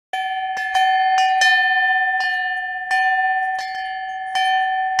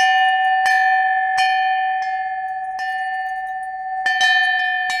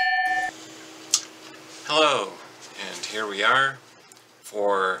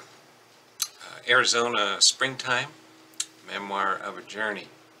Arizona Springtime, Memoir of a Journey.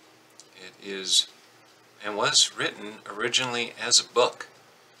 It is and was written originally as a book,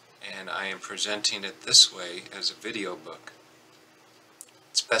 and I am presenting it this way as a video book.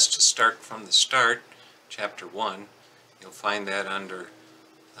 It's best to start from the start, chapter 1. You'll find that under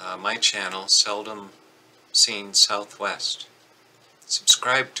my channel, Seldom Seen Southwest.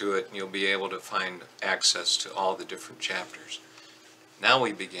 Subscribe to it and you'll be able to find access to all the different chapters. Now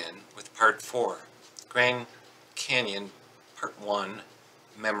we begin with Part 4, Grand Canyon, Part 1,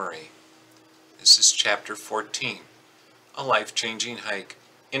 Memory. This is Chapter 14, A Life-Changing Hike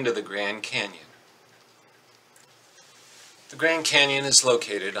into the Grand Canyon. The Grand Canyon is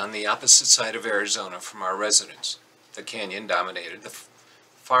located on the opposite side of Arizona from our residence. The canyon dominated the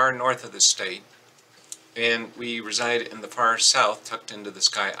far north of the state, and we reside in the far south, tucked into the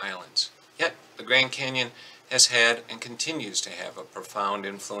Sky Islands. Yet, the Grand Canyon has had and continues to have a profound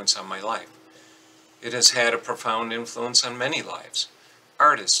influence on my life. It has had a profound influence on many lives.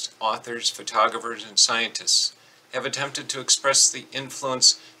 Artists, authors, photographers, and scientists have attempted to express the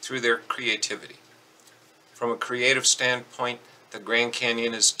influence through their creativity. From a creative standpoint, the Grand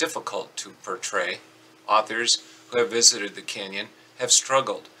Canyon is difficult to portray. Authors who have visited the canyon have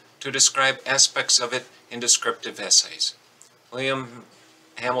struggled to describe aspects of it in descriptive essays. William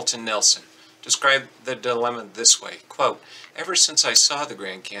Hamilton Nelson described the dilemma this way, quote, "Ever since I saw the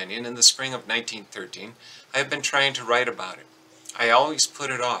Grand Canyon in the spring of 1913, I have been trying to write about it. I always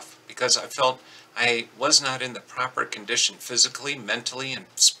put it off because I felt I was not in the proper condition physically, mentally, and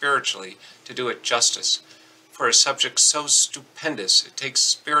spiritually to do it justice. For a subject so stupendous, it takes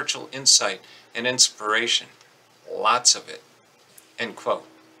spiritual insight and inspiration. Lots of it." End quote.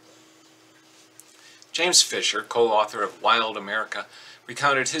 James Fisher, co-author of Wild America,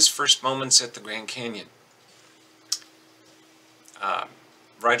 recounted his first moments at the Grand Canyon.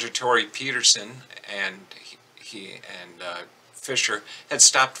 Roger Torrey Peterson and Fisher had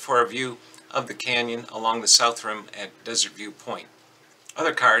stopped for a view of the canyon along the south rim at Desert View Point.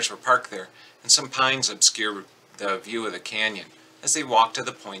 Other cars were parked there, and some pines obscured the view of the canyon. As they walked to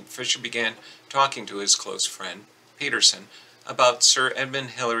the point, Fisher began talking to his close friend, Peterson, about Sir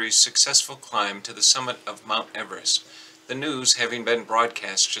Edmund Hillary's successful climb to the summit of Mount Everest, the news having been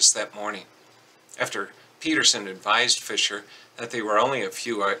broadcast just that morning. After Peterson advised Fisher that they were only a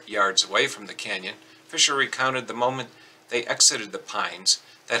few yards away from the canyon, Fisher recounted the moment they exited the pines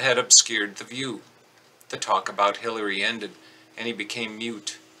that had obscured the view. The talk about Hillary ended, and he became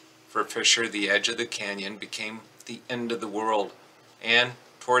mute. For Fisher, the edge of the canyon became the end of the world, and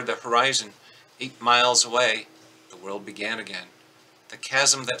toward the horizon, 8 miles away, the world began again. The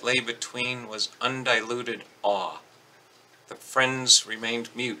chasm that lay between was undiluted awe. The friends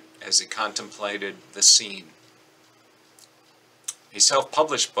remained mute as they contemplated the scene. A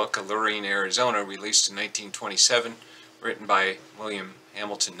self-published book, Alluring Arizona, released in 1927, written by William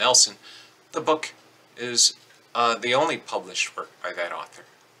Hamilton Nelson. The book is the only published work by that author.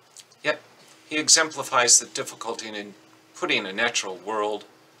 Yet, he exemplifies the difficulty in putting a natural world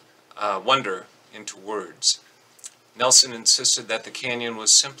wonder into words. Nelson insisted that the canyon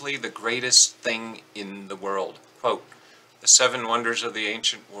was simply the greatest thing in the world. Quote, "The 7 wonders of the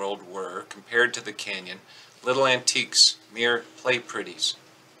ancient world were, compared to the canyon, little antiques, mere play pretties.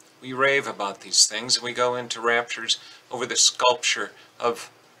 We rave about these things, and we go into raptures over the sculpture of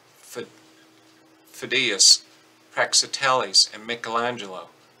Phidias, Praxiteles, and Michelangelo.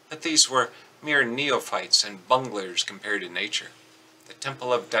 But these were mere neophytes and bunglers compared to nature. The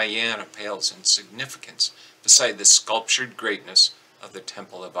temple of Diana pales in significance beside the sculptured greatness of the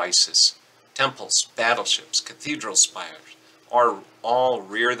temple of Isis. Temples, battleships, cathedral spires all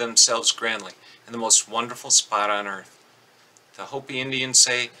rear themselves grandly in the most wonderful spot on earth. The Hopi Indians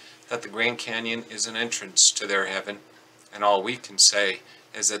say that the Grand Canyon is an entrance to their heaven, and all we can say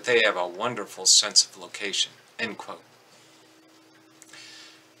is that they have a wonderful sense of location." End quote.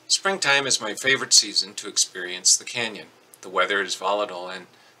 Springtime is my favorite season to experience the canyon. The weather is volatile, and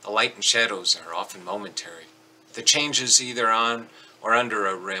the light and shadows are often momentary. The changes, either on or under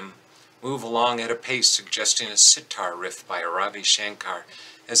a rim, move along at a pace suggesting a sitar riff by Ravi Shankar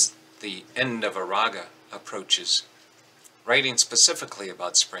as the end of a raga approaches. Writing specifically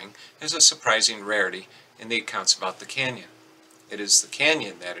about spring is a surprising rarity in the accounts about the canyon. It is the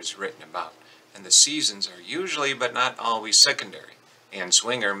canyon that is written about, and the seasons are usually but not always secondary. Anne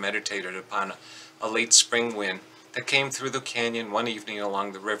Swinger meditated upon a late spring wind that came through the canyon one evening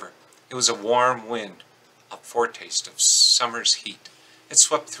along the river. It was a warm wind, a foretaste of summer's heat. It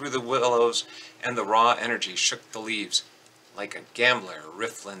swept through the willows, and the raw energy shook the leaves, like a gambler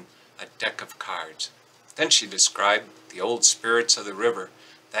riffling a deck of cards. Then she described the old spirits of the river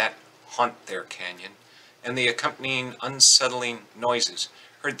that haunt their canyon, and the accompanying unsettling noises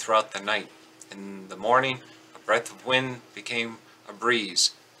heard throughout the night. In the morning, a breath of wind became a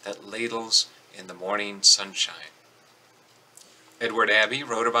breeze that ladles in the morning sunshine. Edward Abbey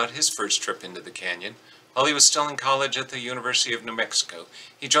wrote about his first trip into the canyon. While he was still in college at the University of New Mexico,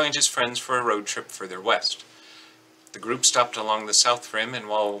 he joined his friends for a road trip further west. The group stopped along the south rim, and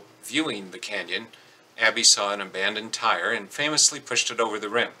while viewing the canyon, Abbey saw an abandoned tire and famously pushed it over the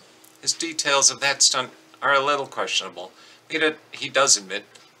rim. His details of that stunt are a little questionable, but he does admit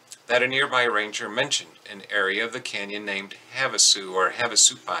that a nearby ranger mentioned an area of the canyon named Havasu or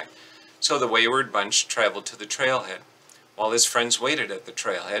Havasupai, so the wayward bunch traveled to the trailhead. While his friends waited at the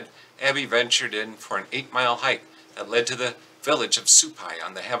trailhead, Abbey ventured in for an 8-mile hike that led to the village of Supai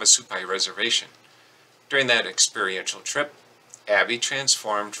on the Havasupai Reservation. During that experiential trip, Abbey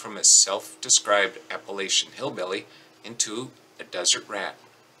transformed from a self-described Appalachian hillbilly into a desert rat.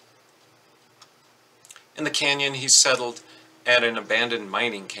 In the canyon, he settled at an abandoned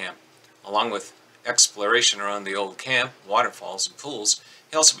mining camp. Along with exploration around the old camp, waterfalls, and pools,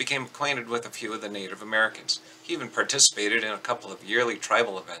 he also became acquainted with a few of the Native Americans. He even participated in a couple of yearly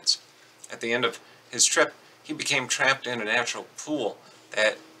tribal events. At the end of his trip, he became trapped in a natural pool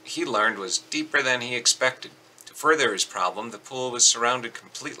that he learned was deeper than he expected. To further his problem, the pool was surrounded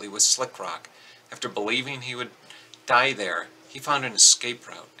completely with slick rock. After believing he would die there, he found an escape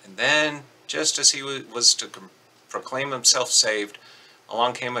route, and then, just as he was to proclaim himself saved,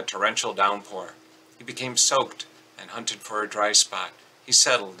 along came a torrential downpour. He became soaked and hunted for a dry spot. He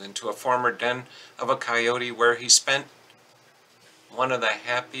settled into a former den of a coyote where he spent one of the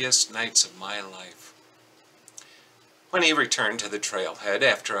happiest nights of my life. When he returned to the trailhead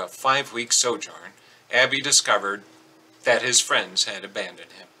after a 5-week sojourn, Abbey discovered that his friends had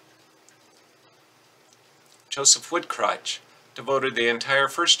abandoned him. Joseph Woodcrotch devoted the entire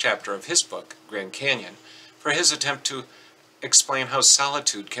first chapter of his book, Grand Canyon, for his attempt to explain how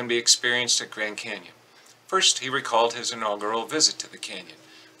solitude can be experienced at Grand Canyon. First, he recalled his inaugural visit to the canyon.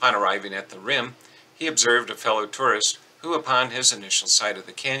 Upon arriving at the rim, he observed a fellow tourist who, upon his initial sight of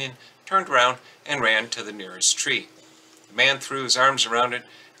the canyon, turned around and ran to the nearest tree. The man threw his arms around it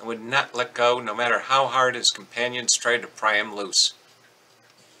and would not let go, no matter how hard his companions tried to pry him loose.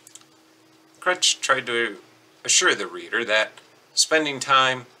 Crutch tried to assure the reader that spending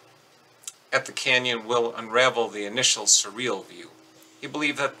time at the canyon will unravel the initial surreal view. He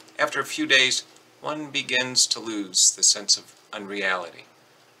believed that after a few days, one begins to lose the sense of unreality.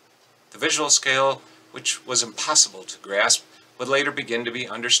 The visual scale, which was impossible to grasp, would later begin to be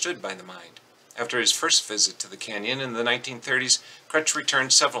understood by the mind. After his first visit to the canyon in the 1930s, Crutch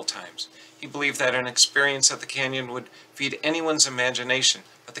returned several times. He believed that an experience at the canyon would feed anyone's imagination,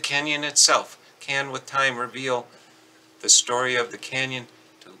 but the canyon itself can, with time, reveal the story of the canyon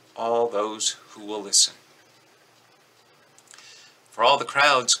to all those who will listen. For all the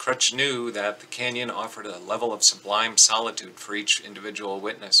crowds, Crutch knew that the canyon offered a level of sublime solitude for each individual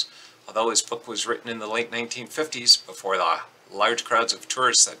witness. Although his book was written in the late 1950s, before the large crowds of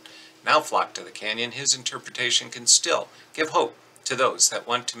tourists that now flock to the canyon, his interpretation can still give hope to those that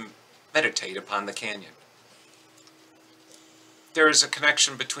want to meditate upon the canyon. There is a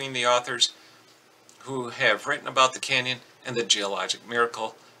connection between the authors who have written about the canyon and the geologic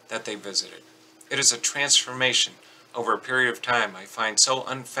miracle that they visited. It is a transformation over a period of time I find so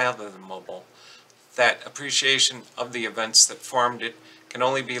unfathomable that appreciation of the events that formed it can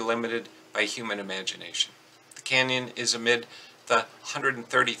only be limited by human imagination. The canyon is amid the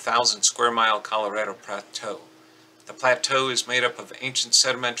 130,000 square mile Colorado Plateau. The plateau is made up of ancient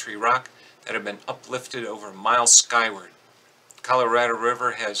sedimentary rock that have been uplifted over a mile skyward. The Colorado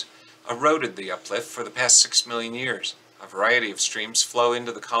River has eroded the uplift for the past 6 million years. A variety of streams flow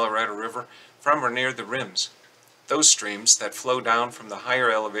into the Colorado River from or near the rims. Those streams that flow down from the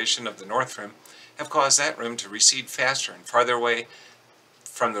higher elevation of the North Rim have caused that rim to recede faster and farther away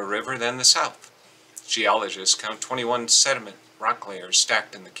from the river than the south. Geologists count 21 sediment rock layers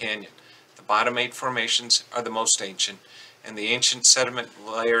stacked in the canyon. The bottom 8 formations are the most ancient, and the ancient sediment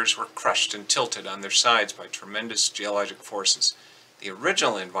layers were crushed and tilted on their sides by tremendous geologic forces. The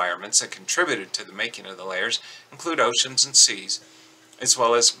original environments that contributed to the making of the layers include oceans and seas, as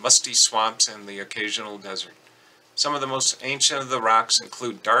well as musty swamps and the occasional desert. Some of the most ancient of the rocks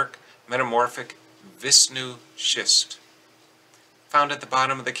include dark, metamorphic Vishnu schist. Found at the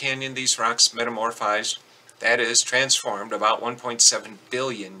bottom of the canyon, these rocks metamorphized, that is, transformed about 1.7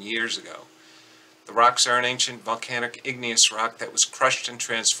 billion years ago. The rocks are an ancient volcanic igneous rock that was crushed and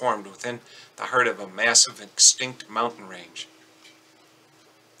transformed within the heart of a massive extinct mountain range.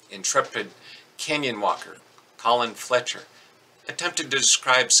 Intrepid canyon walker Colin Fletcher attempted to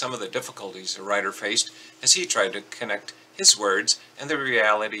describe some of the difficulties the writer faced as he tried to connect his words and the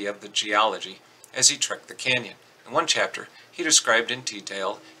reality of the geology as he trekked the canyon. In one chapter, he described in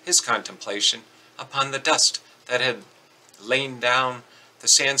detail his contemplation upon the dust that had lain down the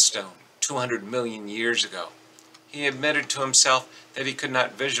sandstone 200 million years ago. He admitted to himself that he could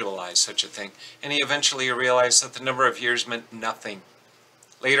not visualize such a thing, and he eventually realized that the number of years meant nothing.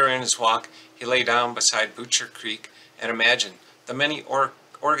 Later in his walk, he lay down beside Butcher Creek and imagined the many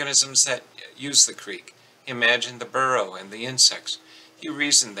organisms that use the creek. He imagined the burrow and the insects. He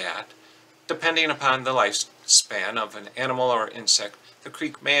reasoned that, depending upon the lifespan of an animal or insect, the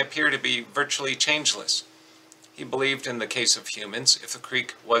creek may appear to be virtually changeless. He believed in the case of humans, if the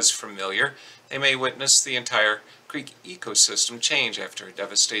creek was familiar, they may witness the entire creek ecosystem change after a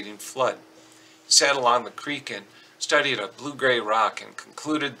devastating flood. He sat along the creek and studied a blue-gray rock and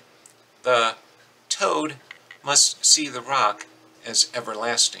concluded the toad must see the rock as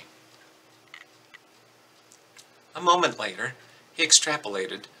everlasting. A moment later, he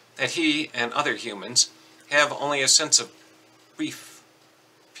extrapolated that he and other humans have only a sense of brief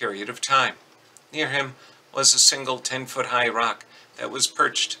period of time. Near him was a single 10-foot-high rock that was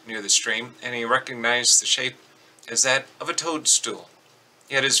perched near the stream, and he recognized the shape as that of a toadstool.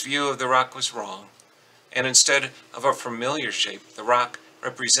 Yet his view of the rock was wrong, and instead of a familiar shape, the rock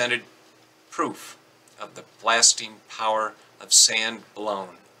represented proof of the blasting power of sand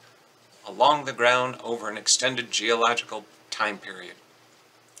blown along the ground over an extended geological time period.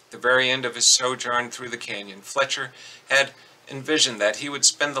 At the very end of his sojourn through the canyon, Fletcher had envisioned that he would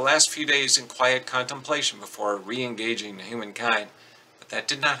spend the last few days in quiet contemplation before re-engaging humankind, but that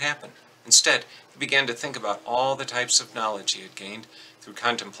did not happen. Instead, he began to think about all the types of knowledge he had gained through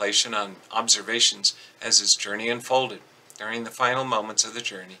contemplation on observations as his journey unfolded. During the final moments of the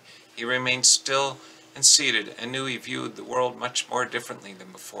journey, he remained still and seated and knew he viewed the world much more differently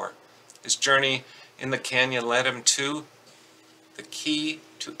than before. His journey in the canyon led him to the key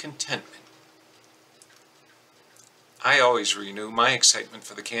to contentment. I always renew my excitement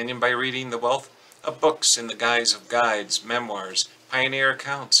for the canyon by reading the wealth of books in the guise of guides, memoirs, pioneer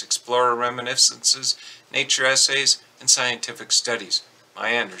accounts, explorer reminiscences, nature essays, and scientific studies.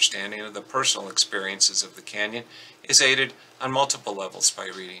 My understanding of the personal experiences of the canyon is aided on multiple levels by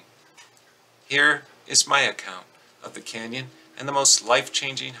reading. Here is my account of the canyon and the most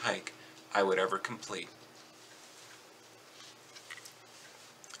life-changing hike I would ever complete.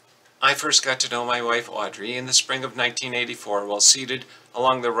 I first got to know my wife Audrey in the spring of 1984 while seated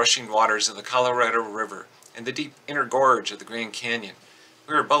along the rushing waters of the Colorado River in the deep inner gorge of the Grand Canyon.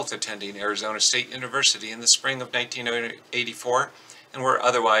 We were both attending Arizona State University in the spring of 1984 and were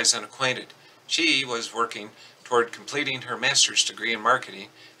otherwise unacquainted. She was working toward completing her master's degree in marketing,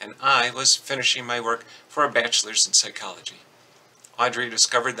 and I was finishing my work for a bachelor's in psychology. Audrey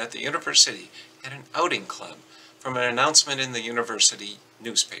discovered that the university had an outing club from an announcement in the university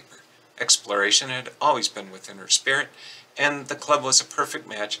newspaper. Exploration had always been within her spirit, and the club was a perfect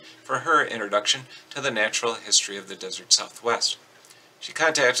match for her introduction to the natural history of the desert Southwest. She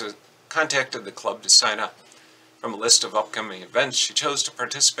contacted the club to sign up. From a list of upcoming events, she chose to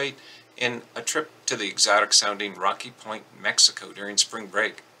participate in a trip to the exotic-sounding Rocky Point, Mexico during spring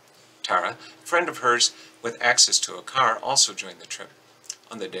break. Tara, a friend of hers with access to a car, also joined the trip.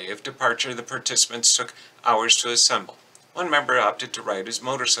 On the day of departure, the participants took hours to assemble. One member opted to ride his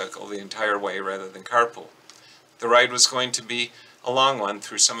motorcycle the entire way rather than carpool. The ride was going to be a long one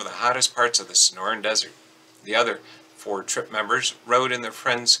through some of the hottest parts of the Sonoran Desert. The other 4 trip members rode in their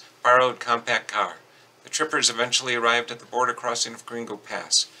friend's borrowed compact car. The trippers eventually arrived at the border crossing of Gringo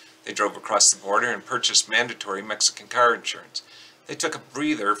Pass. They drove across the border and purchased mandatory Mexican car insurance. They took a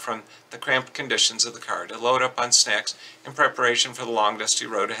breather from the cramped conditions of the car to load up on snacks in preparation for the long, dusty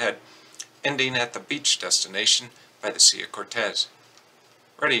road ahead, ending at the beach destination by the Sea of Cortez.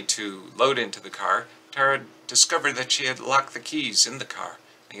 Ready to load into the car, Tara discovered that she had locked the keys in the car.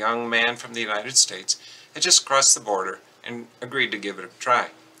 A young man from the United States had just crossed the border and agreed to give it a try.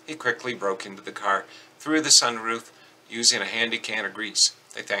 He quickly broke into the car through the sunroof using a handy can of grease.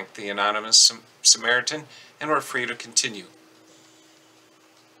 They thanked the anonymous Samaritan and were free to continue.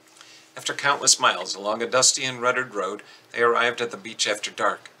 After countless miles along a dusty and rutted road, they arrived at the beach after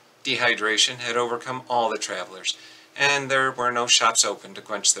dark. Dehydration had overcome all the travelers, and there were no shops open to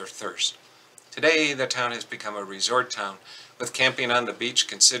quench their thirst. Today, the town has become a resort town, with camping on the beach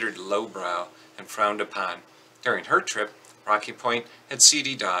considered lowbrow and frowned upon. During her trip, Rocky Point had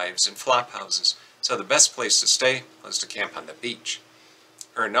seedy dives and flop houses, so the best place to stay was to camp on the beach.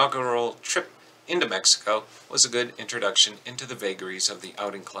 Her inaugural trip into Mexico was a good introduction into the vagaries of the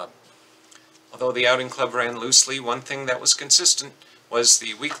outing club. Although the outing club ran loosely, one thing that was consistent was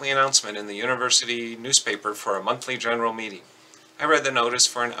the weekly announcement in the university newspaper for a monthly general meeting. I read the notice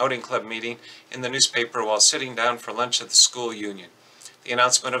for an outing club meeting in the newspaper while sitting down for lunch at the school union. The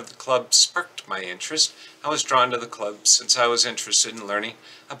announcement of the club sparked my interest. I was drawn to the club since I was interested in learning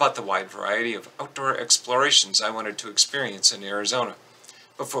about the wide variety of outdoor explorations I wanted to experience in Arizona.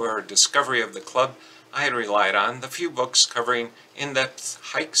 Before discovery of the club, I had relied on the few books covering in-depth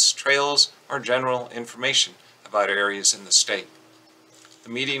hikes, trails, or general information about areas in the state. The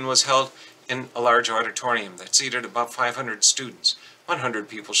meeting was held in a large auditorium that seated about 500 students. 100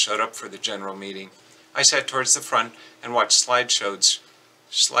 people showed up for the general meeting. I sat towards the front and watched slideshows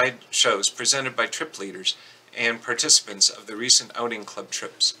presented by trip leaders and participants of the recent outing club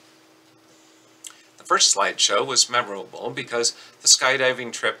trips. The first slideshow was memorable because the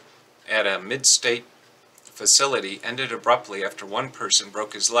skydiving trip at a mid-state facility ended abruptly after one person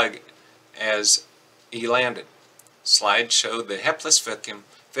broke his leg as he landed. Slides showed the hapless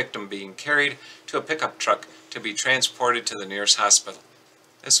victim being carried to a pickup truck to be transported to the nearest hospital.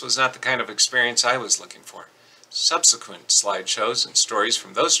 This was not the kind of experience I was looking for. Subsequent slideshows and stories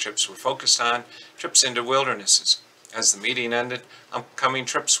from those trips were focused on trips into wildernesses. As the meeting ended, upcoming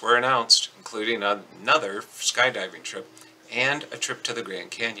trips were announced, including another skydiving trip and a trip to the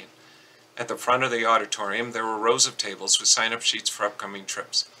Grand Canyon. At the front of the auditorium, there were rows of tables with sign-up sheets for upcoming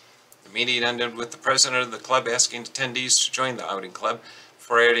trips. The meeting ended with the president of the club asking attendees to join the outing club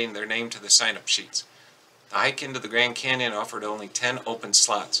for adding their name to the sign-up sheets. The hike into the Grand Canyon offered only 10 open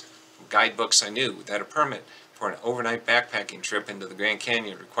slots. From guidebooks, I knew that a permit for an overnight backpacking trip into the Grand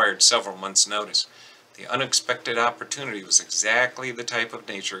Canyon required several months' notice. The unexpected opportunity was exactly the type of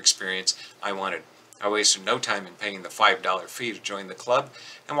nature experience I wanted. I wasted no time in paying the $5 fee to join the club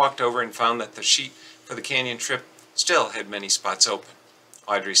and walked over and found that the sheet for the canyon trip still had many spots open.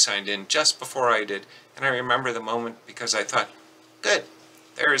 Audrey signed in just before I did, and I remember the moment because I thought, good,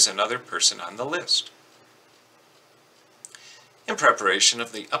 there is another person on the list. In preparation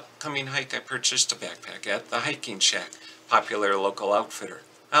of the upcoming hike, I purchased a backpack at the Hiking Shack, popular local outfitter.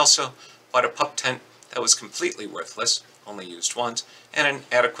 I also bought a pup tent that was completely worthless, only used once, and an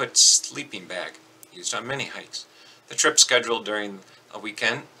adequate sleeping bag, used on many hikes. The trip scheduled during a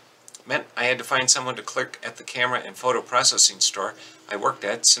weekend meant I had to find someone to clerk at the camera and photo processing store I worked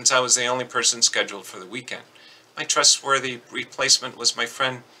at since I was the only person scheduled for the weekend. My trustworthy replacement was my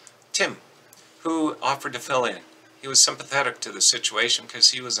friend Tim, who offered to fill in. He was sympathetic to the situation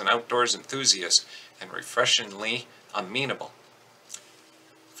because he was an outdoors enthusiast and refreshingly amenable.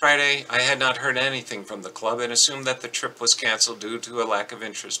 Friday, I had not heard anything from the club and assumed that the trip was canceled due to a lack of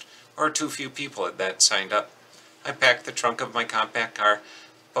interest or too few people that signed up. I packed the trunk of my compact car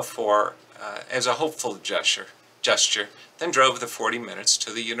as a hopeful gesture, then drove the 40 minutes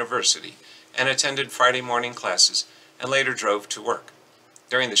to the university and attended Friday morning classes and later drove to work.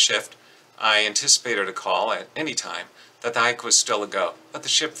 During the shift, I anticipated a call at any time that the hike was still a go, but the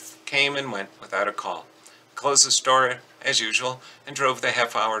shift came and went without a call. I closed the store as usual and drove the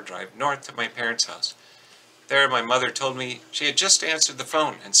half-hour drive north to my parents' house. There, my mother told me she had just answered the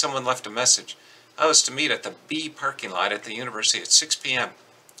phone and someone left a message. I was to meet at the B parking lot at the university at 6 p.m.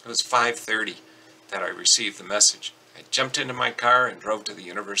 It was 5:30 that I received the message. I jumped into my car and drove to the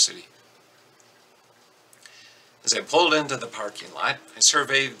university. As I pulled into the parking lot, I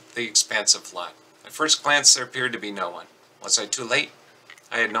surveyed the expansive lot. At first glance, there appeared to be no one. Was I too late?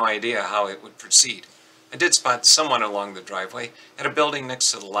 I had no idea how it would proceed. I did spot someone along the driveway at a building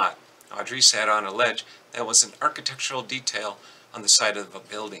next to the lot. Audrey sat on a ledge that was an architectural detail on the side of a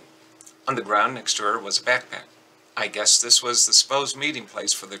building. On the ground next to her was a backpack. I guessed this was the supposed meeting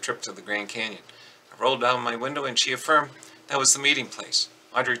place for the trip to the Grand Canyon. I rolled down my window and she affirmed that was the meeting place.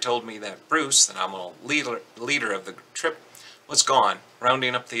 Audrey told me that Bruce, the nominal leader of the trip, was gone,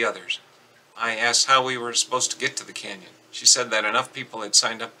 rounding up the others. I asked how we were supposed to get to the canyon. She said that enough people had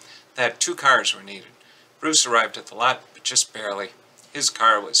signed up that 2 cars were needed. Bruce arrived at the lot, but just barely. His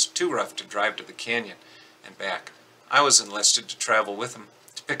car was too rough to drive to the canyon and back. I was enlisted to travel with him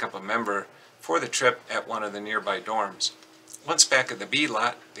to pick up a member for the trip at one of the nearby dorms. Once back at the B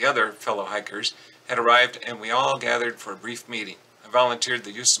lot, the other fellow hikers had arrived and we all gathered for a brief meeting. I volunteered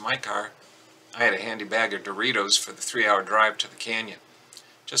the use of my car. I had a handy bag of Doritos for the 3-hour drive to the canyon.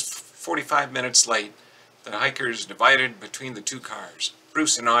 Just 45 minutes late, the hikers divided between the 2 cars.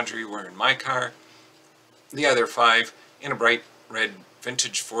 Bruce and Audrey were in my car, the other 5 in a bright red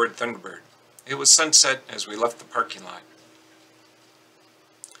vintage Ford Thunderbird. It was sunset as we left the parking lot.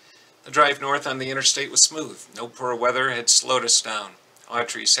 The drive north on the interstate was smooth. No poor weather had slowed us down.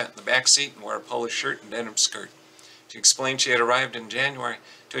 Audrey sat in the back seat and wore a polo shirt and denim skirt. She explained she had arrived in January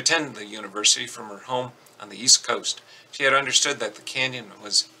to attend the university from her home on the East Coast. She had understood that the canyon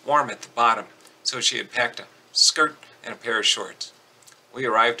was warm at the bottom, so she had packed a skirt and a pair of shorts. We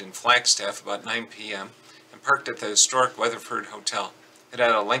arrived in Flagstaff about 9 p.m. and parked at the historic Weatherford Hotel. It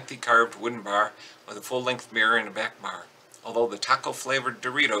had a lengthy carved wooden bar with a full-length mirror and a back bar. Although the taco-flavored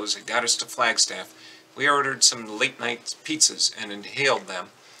Doritos had got us to Flagstaff, we ordered some late-night pizzas and inhaled them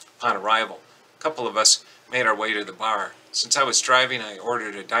upon arrival. A couple of us made our way to the bar. Since I was driving, I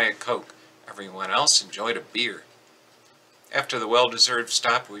ordered a Diet Coke. Everyone else enjoyed a beer. After the well-deserved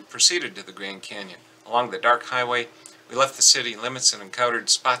stop, we proceeded to the Grand Canyon. Along the dark highway, we left the city limits and encountered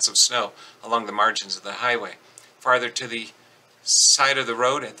spots of snow along the margins of the highway. Farther to the side of the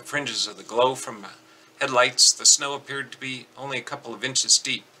road, at the fringes of the glow from headlights, the snow appeared to be only a couple of inches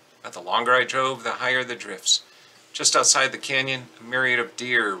deep, but the longer I drove, the higher the drifts. Just outside the canyon, a myriad of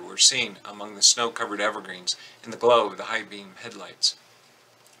deer were seen among the snow-covered evergreens in the glow of the high-beam headlights.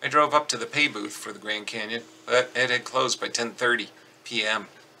 I drove up to the pay booth for the Grand Canyon, but it had closed by 10:30 p.m.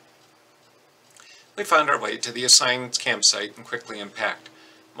 We found our way to the assigned campsite and quickly unpacked.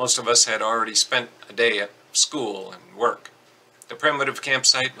 Most of us had already spent a day at school and work. The primitive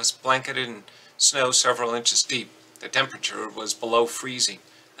campsite was blanketed in snow several inches deep. The temperature was below freezing,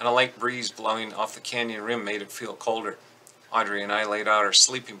 and a light breeze blowing off the canyon rim made it feel colder. Audrey and I laid out our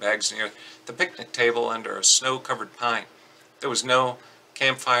sleeping bags near the picnic table under a snow-covered pine. There was no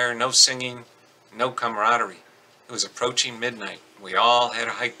campfire, no singing, no camaraderie. It was approaching midnight. We all had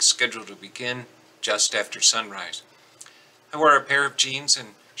a hike scheduled to begin just after sunrise. I wore a pair of jeans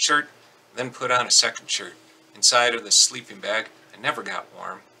and shirt, then put on a second shirt. Inside of the sleeping bag, it never got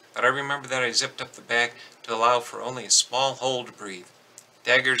warm, but I remember that I zipped up the bag to allow for only a small hole to breathe.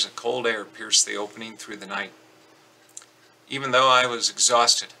 Daggers of cold air pierced the opening through the night. Even though I was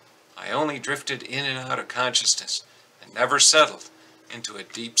exhausted, I only drifted in and out of consciousness and never settled into a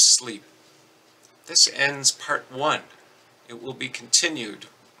deep sleep. This ends part 1. It will be continued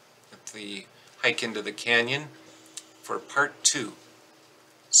with the hike into the canyon for part 2.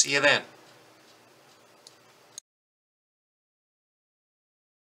 See you then.